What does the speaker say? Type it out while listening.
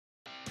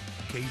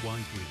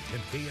KY3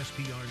 and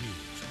KSPR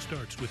News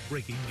starts with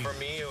breaking news. For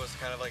me, it's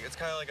kind of like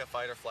a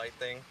fight or flight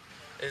thing.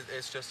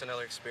 It's just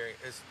another experience.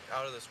 It's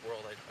out of this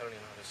world. I don't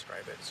even know how to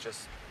describe it. It's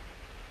just,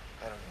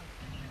 I don't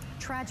know.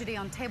 Tragedy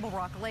on Table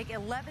Rock Lake.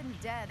 11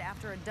 dead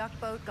after a duck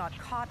boat got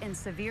caught in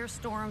severe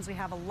storms. We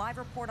have a live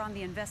report on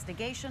the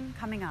investigation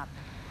coming up.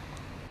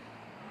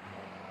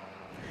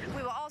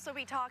 We will also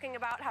be talking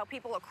about how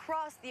people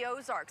across the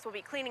Ozarks will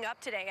be cleaning up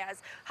today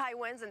as high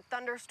winds and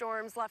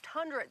thunderstorms left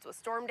hundreds with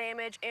storm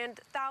damage and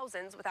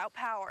thousands without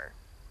power.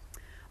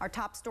 Our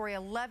top story,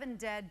 11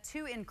 dead,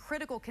 2 in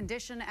critical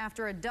condition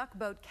after a duck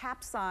boat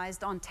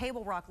capsized on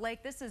Table Rock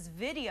Lake. This is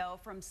video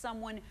from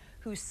someone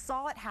who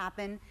saw it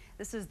happen.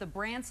 This is the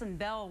Branson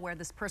Belle where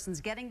this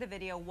person's getting the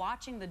video,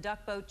 watching the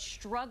duck boat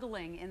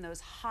struggling in those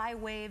high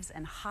waves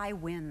and high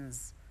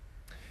winds.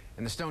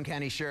 And the Stone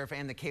County Sheriff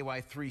and the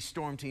KY3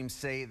 storm team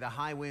say the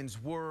high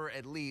winds were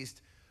at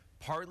least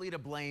partly to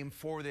blame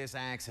for this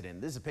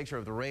accident. This is a picture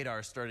of the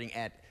radar starting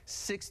at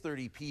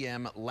 6:30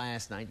 p.m.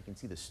 last night. You can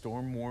see the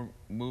storm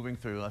moving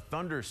through. A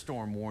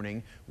thunderstorm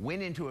warning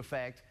went into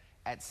effect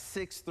at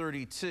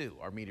 6:32.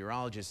 Our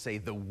meteorologists say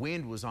the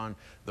wind was on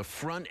the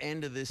front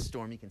end of this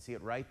storm. You can see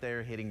it right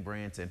there hitting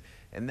Branson.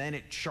 And then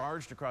it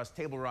charged across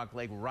Table Rock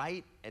Lake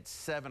right at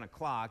 7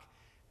 o'clock.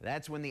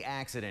 That's when the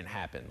accident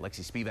happened.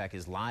 Lexi Spivak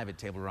is live at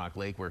Table Rock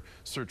Lake, where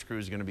search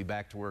crews are going to be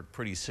back to work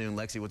pretty soon.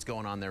 Lexi, what's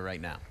going on there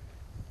right now?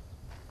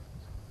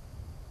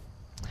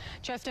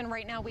 Justin,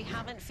 right now we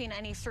haven't seen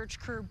any search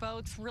crew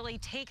boats really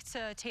take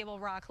to Table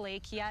Rock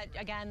Lake yet.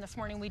 Again, this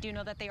morning we do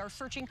know that they are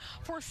searching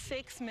for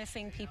 6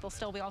 missing people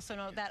still. We also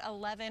know that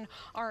 11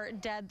 are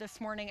dead this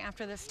morning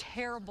after this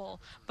terrible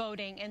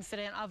boating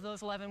incident. Of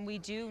those 11, we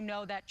do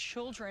know that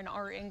children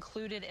are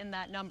included in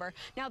that number.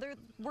 Now, there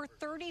were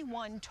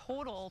 31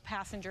 total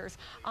passengers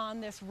on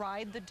this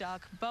Ride the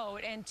Duck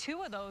boat, and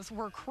 2 of those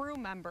were crew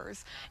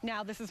members.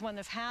 Now, this is when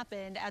this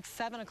happened at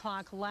 7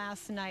 o'clock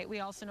last night. We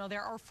also know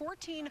there are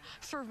 14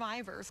 survivors.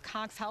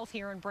 Cox Health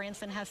here in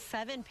Branson has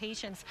 7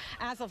 patients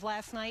as of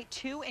last night,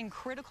 2 in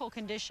critical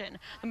condition.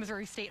 The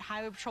Missouri State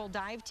Highway Patrol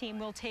dive team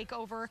will take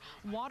over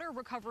water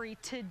recovery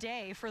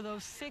today for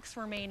those 6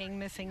 remaining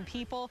missing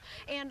people.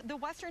 And the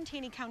Western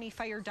Taney County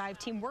Fire Dive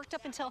Team worked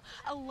up until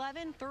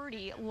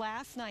 11:30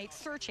 last night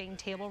searching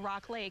Table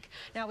Rock Lake.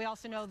 Now, we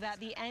also know that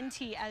the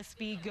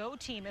NTSB GO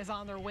team is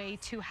on their way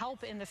to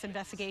help in this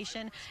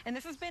investigation. And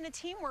this has been a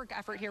teamwork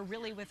effort here,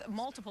 really, with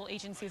multiple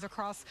agencies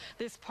across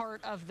this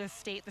part of the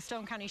state. The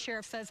Stone County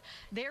Sheriff says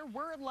there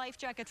were life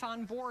jackets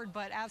on board,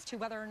 but as to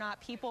whether or not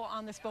people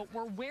on this boat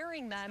were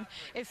wearing them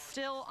is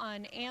still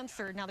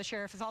unanswered. Now, the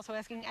sheriff is also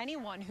asking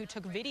anyone who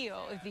took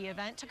video of the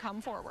event to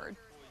come forward.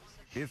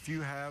 If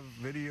you have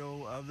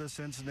video of this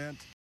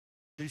incident,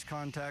 please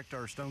contact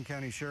our Stone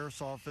County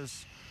Sheriff's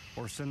Office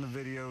or send the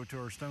video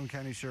to our Stone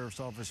County Sheriff's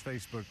Office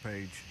Facebook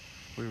page.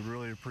 We would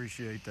really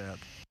appreciate that.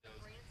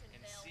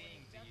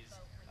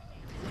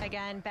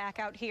 Again, back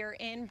out here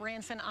in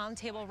Branson on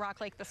Table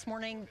Rock Lake this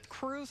morning,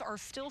 crews are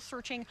still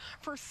searching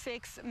for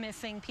 6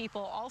 missing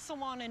people. Also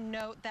want to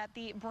note that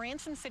the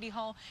Branson City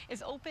Hall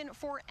is open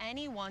for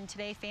anyone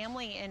today,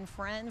 family and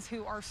friends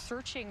who are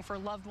searching for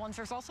loved ones.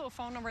 There's also a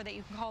phone number that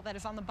you can call that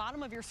is on the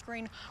bottom of your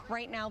screen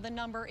right now. The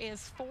number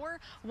is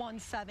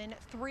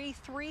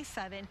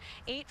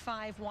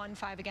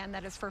 417-337-8515. Again,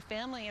 that is for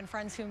family and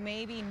friends who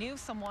maybe knew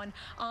someone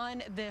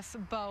on this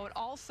boat.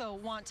 Also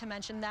want to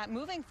mention that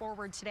moving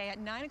forward today at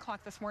 9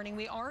 o'clock this morning,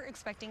 we are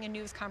expecting a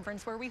news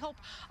conference where we hope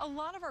a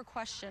lot of our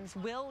questions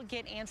will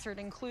get answered,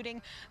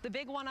 including the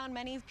big one on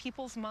many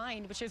people's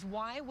mind, which is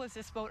why was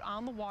this boat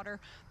on the water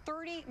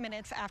 30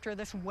 minutes after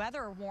this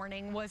weather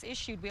warning was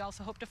issued? We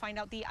also hope to find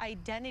out the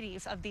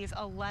identities of these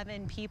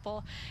 11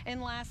 people.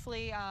 And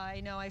lastly, I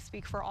know I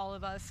speak for all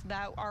of us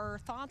that our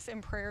thoughts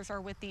and prayers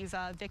are with these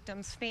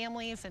victims'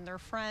 families and their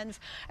friends,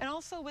 and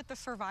also with the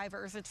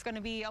survivors. It's going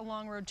to be a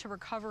long road to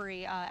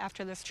recovery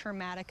after this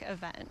traumatic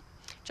event.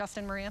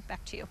 Justin, Maria,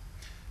 back to you.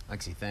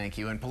 Lexi, thank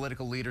you. And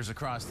political leaders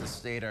across the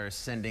state are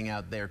sending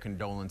out their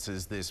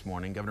condolences this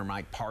morning. Governor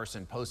Mike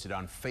Parson posted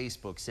on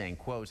Facebook saying,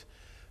 quote,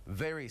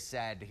 "Very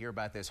sad to hear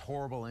about this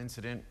horrible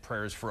incident.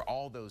 Prayers for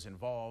all those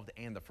involved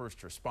and the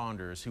first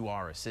responders who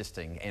are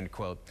assisting," end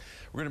quote.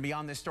 We're going to be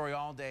on this story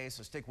all day,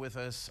 so stick with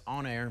us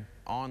on air,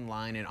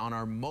 online, and on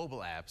our mobile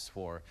apps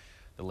for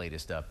the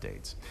latest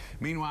updates.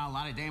 Meanwhile, a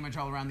lot of damage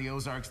all around the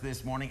Ozarks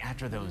this morning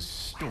after those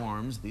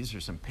storms. These are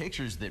some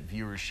pictures that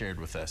viewers shared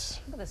with us.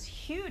 Look at this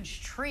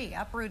huge tree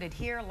uprooted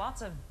here.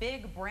 Lots of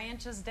big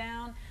branches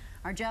down.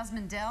 Our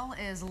Jasmine Dell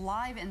is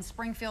live in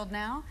Springfield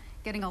now,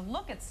 getting a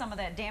look at some of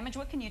that damage.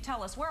 What can you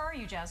tell us? Where are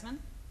you,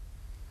 Jasmine?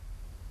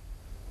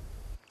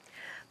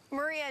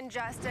 Maria and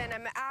Justin,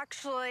 I'm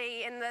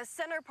actually in the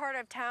center part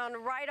of town,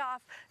 right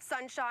off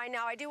Sunshine.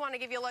 Now, I do want to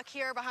give you a look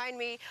here behind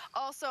me.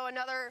 Also,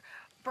 another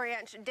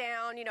Branch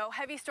down. You know,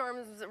 heavy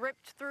storms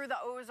ripped through the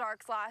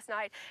Ozarks last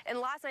night. And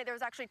last night there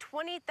was actually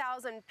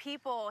 20,000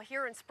 people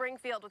here in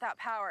Springfield without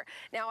power.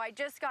 Now, I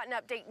just got an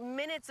update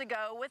minutes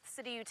ago with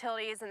City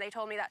Utilities, and they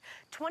told me that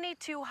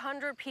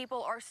 2,200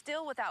 people are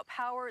still without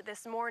power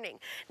this morning.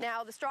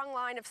 Now, the strong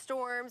line of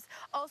storms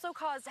also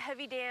caused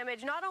heavy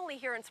damage, not only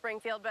here in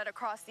Springfield, but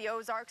across the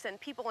Ozarks, and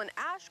people in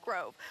Ash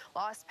Grove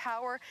lost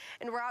power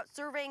and were out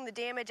surveying the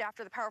damage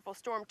after the powerful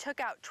storm took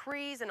out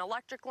trees and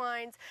electric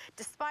lines.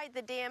 Despite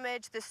the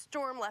damage the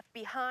storm left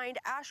behind,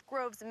 Ash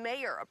Grove's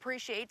mayor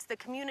appreciates the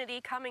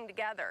community coming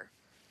together.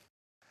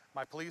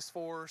 My police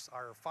force,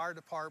 our fire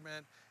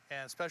department,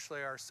 and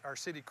especially our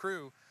city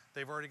crew,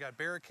 they've already got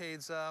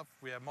barricades up.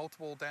 We have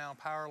multiple down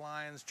power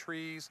lines,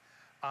 trees.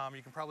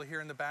 You can probably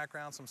hear in the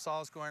background some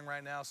saws going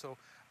right now. So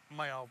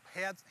my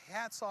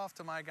hats off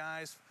to my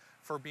guys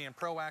for being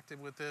proactive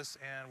with this,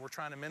 and we're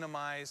trying to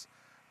minimize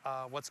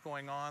what's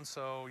going on.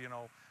 So, you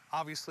know,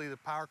 obviously the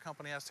power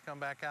company has to come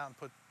back out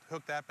and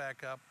hook that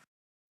back up.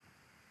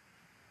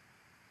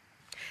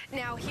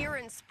 Now, here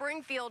in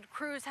Springfield,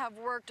 crews have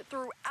worked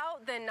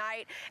throughout the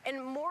night,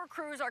 and more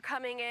crews are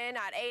coming in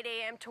at 8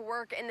 a.m. to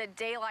work in the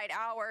daylight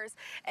hours,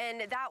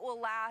 and that will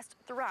last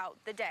throughout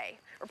the day.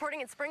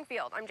 Reporting in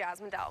Springfield, I'm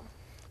Jasmine Dell.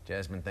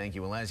 Jasmine, thank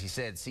you. Well, as you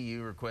said,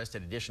 CU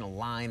requested additional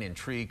line and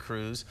tree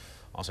crews,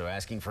 also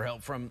asking for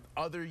help from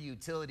other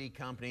utility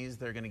companies.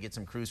 They're going to get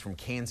some crews from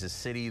Kansas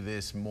City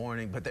this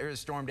morning, but there is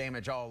storm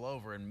damage all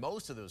over, and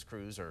most of those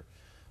crews are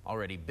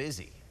already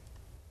busy.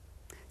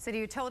 City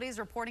Utilities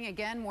reporting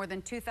again more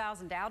than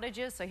 2,000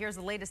 outages. So here's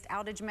the latest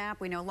outage map.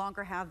 We no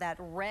longer have that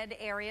red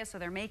area, so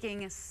they're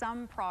making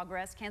some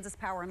progress. Kansas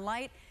Power and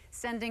Light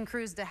sending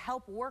crews to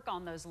help work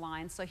on those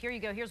lines. So here you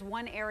go. Here's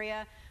one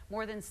area,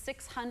 more than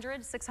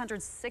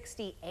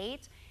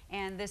 668.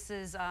 And this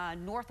is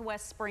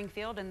northwest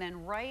Springfield. And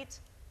then right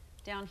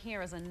down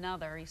here is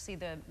another. You see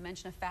the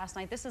mention of Fast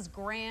Night. This is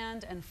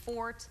Grand and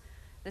Fort.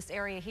 This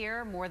area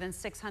here, more than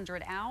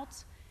 600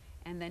 out.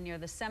 And then near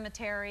the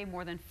cemetery,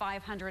 more than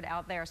 500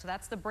 out there. So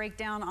that's the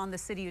breakdown on the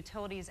City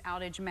Utilities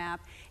outage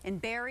map. In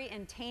Berry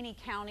and Taney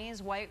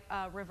counties, White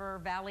River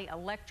Valley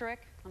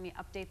Electric. Let me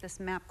update this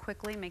map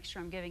quickly, make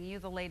sure I'm giving you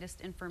the latest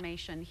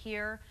information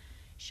here.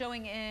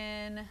 Showing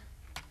in,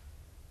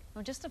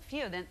 well, just a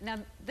few. Now,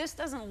 this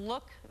doesn't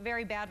look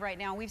very bad right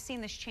now. We've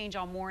seen this change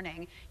all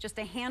morning. Just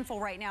a handful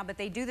right now, but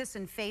they do this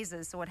in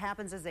phases. So what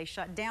happens is they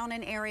shut down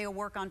an area,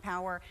 work on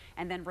power,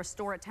 and then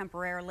restore it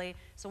temporarily.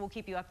 So we'll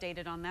keep you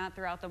updated on that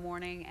throughout the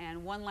morning.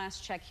 And one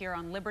last check here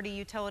on Liberty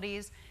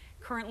Utilities.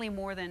 Currently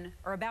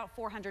about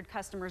 400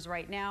 customers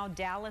right now.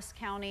 Dallas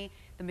County,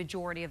 the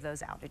majority of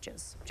those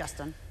outages.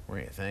 Justin.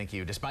 Maria, thank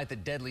you. Despite the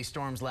deadly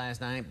storms last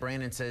night,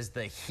 Brandon says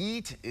the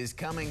heat is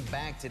coming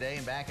back today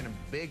and back in a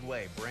big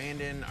way.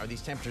 Brandon, are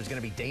these temperatures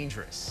going to be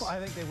dangerous? Well, I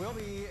think they will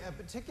be,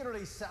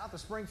 particularly south of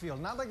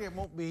Springfield. Not like it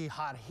won't be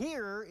hot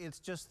here. It's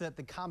just that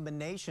the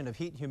combination of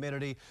heat and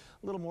humidity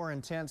a little more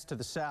intense to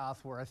the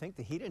south, where I think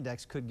the heat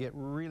index could get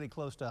really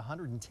close to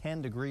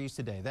 110 degrees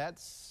today.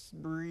 That's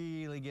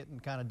really getting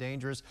kind of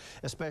dangerous,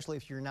 especially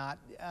if you're not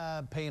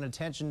paying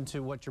attention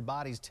to what your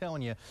body's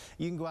telling you.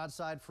 You can go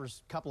outside for a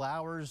couple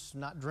hours,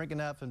 not drink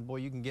enough, and boy,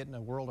 you can get in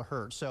a world of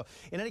hurt. So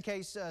in any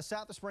case,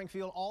 south of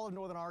Springfield, all of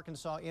northern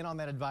Arkansas in on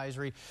that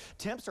advisory.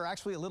 Temps are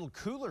actually a little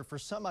cooler for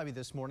somebody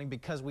this morning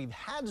because we've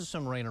had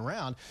some rain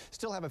around.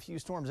 Still have a few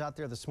storms out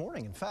there this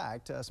morning. In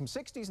fact, some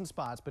 60s in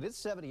spots, but it's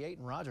 78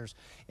 in Rogers,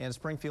 and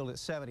Springfield at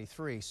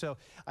 73. So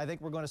I think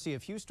we're going to see a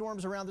few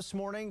storms around this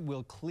morning.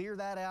 We'll clear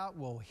that out.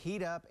 We'll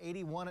heat up.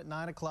 81 at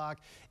 9 o'clock,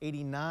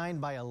 89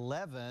 by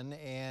 11,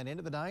 and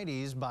into the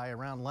 90s by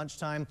around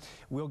lunchtime.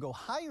 We'll go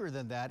higher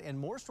than that, and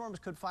more storms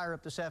could fire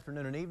up this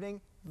afternoon and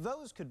evening.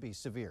 Those could be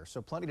severe,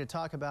 so plenty to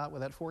talk about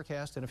with that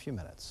forecast in a few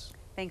minutes.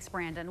 Thanks,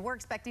 Brandon. We're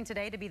expecting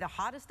today to be the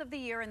hottest of the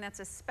year, and that's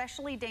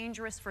especially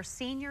dangerous for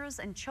seniors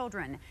and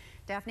children.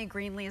 Daphne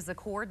Greenlee is the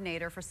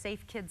coordinator for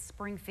Safe Kids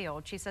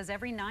Springfield. She says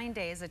every 9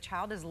 days a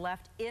child is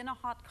left in a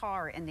hot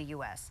car in the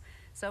U.S.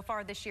 So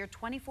far this year,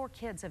 24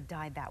 kids have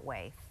died that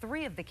way.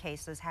 3 of the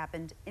cases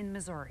happened in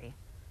Missouri.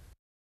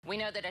 We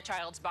know that a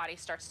child's body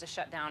starts to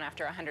shut down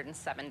after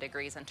 107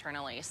 degrees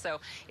internally. So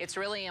it's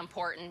really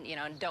important, you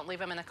know, don't leave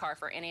them in the car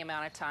for any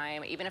amount of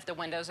time. Even if the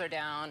windows are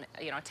down,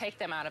 you know, take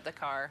them out of the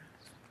car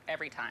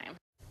every time.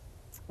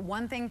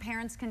 One thing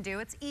parents can do,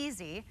 it's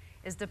easy,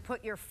 is to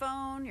put your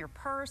phone, your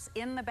purse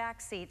in the back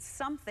seat,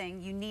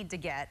 something you need to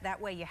get. That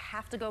way you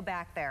have to go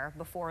back there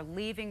before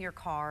leaving your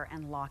car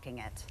and locking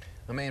it.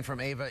 A man from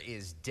Ava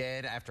is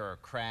dead after a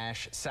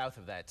crash south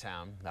of that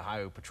town. The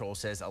Highway Patrol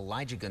says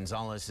Elijah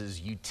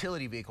Gonzalez's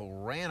utility vehicle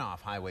ran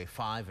off Highway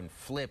 5 and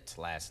flipped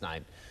last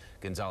night.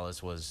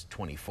 Gonzalez was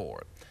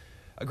 24.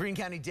 A Greene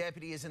County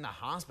deputy is in the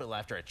hospital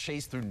after a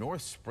chase through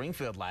North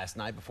Springfield last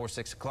night before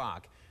 6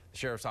 o'clock. The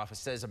sheriff's office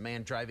says a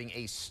man driving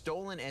a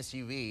stolen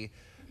SUV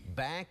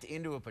backed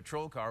into a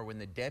patrol car when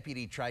the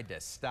deputy tried to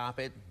stop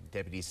it.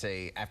 Deputies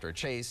say after a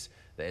chase,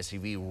 the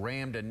SUV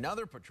rammed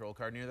another patrol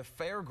car near the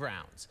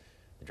fairgrounds.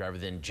 The driver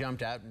then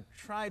jumped out and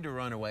tried to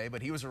run away,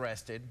 but he was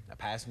arrested. A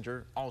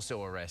passenger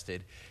also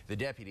arrested. The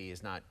deputy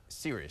is not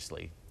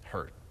seriously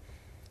hurt.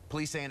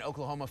 Police say an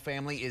Oklahoma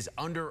family is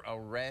under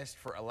arrest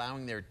for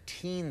allowing their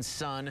teen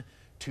son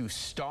to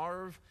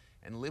starve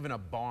and live in a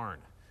barn.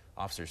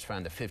 Officers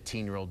found the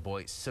 15-year-old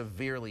boy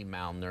severely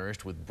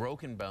malnourished with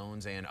broken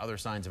bones and other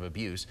signs of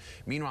abuse.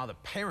 Meanwhile, the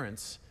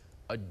parents,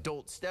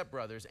 adult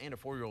stepbrothers, and a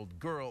 4-year-old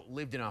girl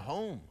lived in a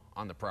home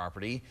on the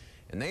property,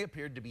 and they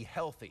appeared to be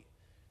healthy.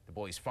 The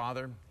boy's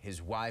father,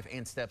 his wife,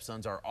 and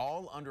stepsons are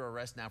all under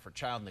arrest now for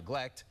child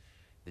neglect.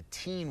 The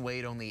teen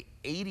weighed only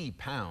 80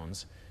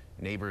 pounds.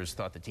 Neighbors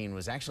thought the teen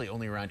was actually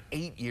only around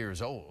 8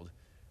 years old.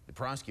 The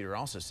prosecutor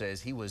also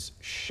says he was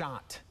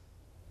shot.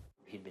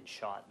 He'd been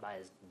shot by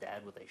his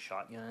dad with a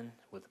shotgun,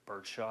 with a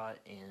birdshot,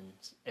 and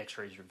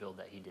x-rays revealed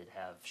that he did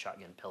have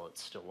shotgun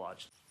pellets still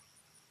lodged.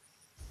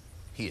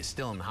 He is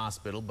still in the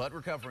hospital, but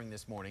recovering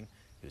this morning.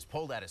 He was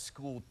pulled out of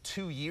school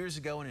 2 years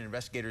ago, and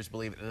investigators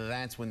believe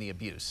that's when the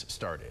abuse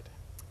started.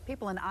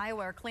 People in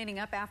Iowa are cleaning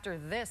up after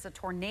this, a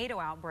tornado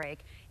outbreak.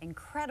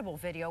 Incredible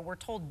video. We're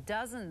told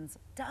dozens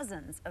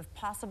of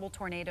possible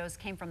tornadoes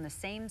came from the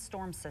same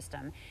storm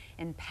system.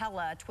 In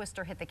Pella, a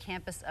twister hit the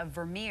campus of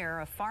Vermeer,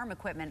 a farm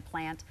equipment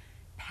plant,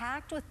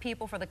 packed with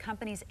people for the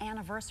company's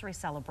anniversary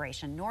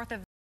celebration. North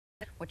of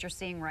what you're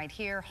seeing right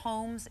here,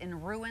 homes in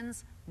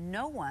ruins.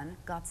 No one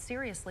got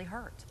seriously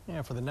hurt.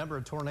 Yeah, for the number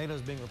of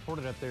tornadoes being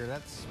reported up there,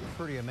 that's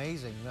pretty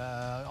amazing.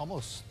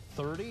 Almost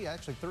 30,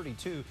 actually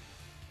 32.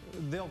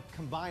 They'll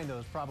combine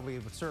those probably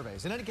with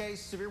surveys. In any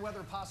case, severe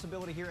weather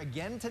possibility here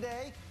again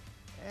today,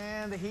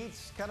 and the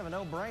heat's kind of a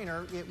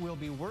no-brainer. It will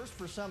be worse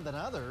for some than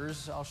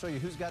others. I'll show you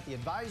who's got the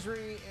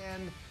advisory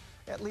and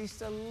at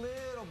least a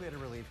little bit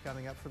of relief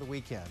coming up for the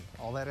weekend.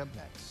 All that up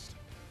next.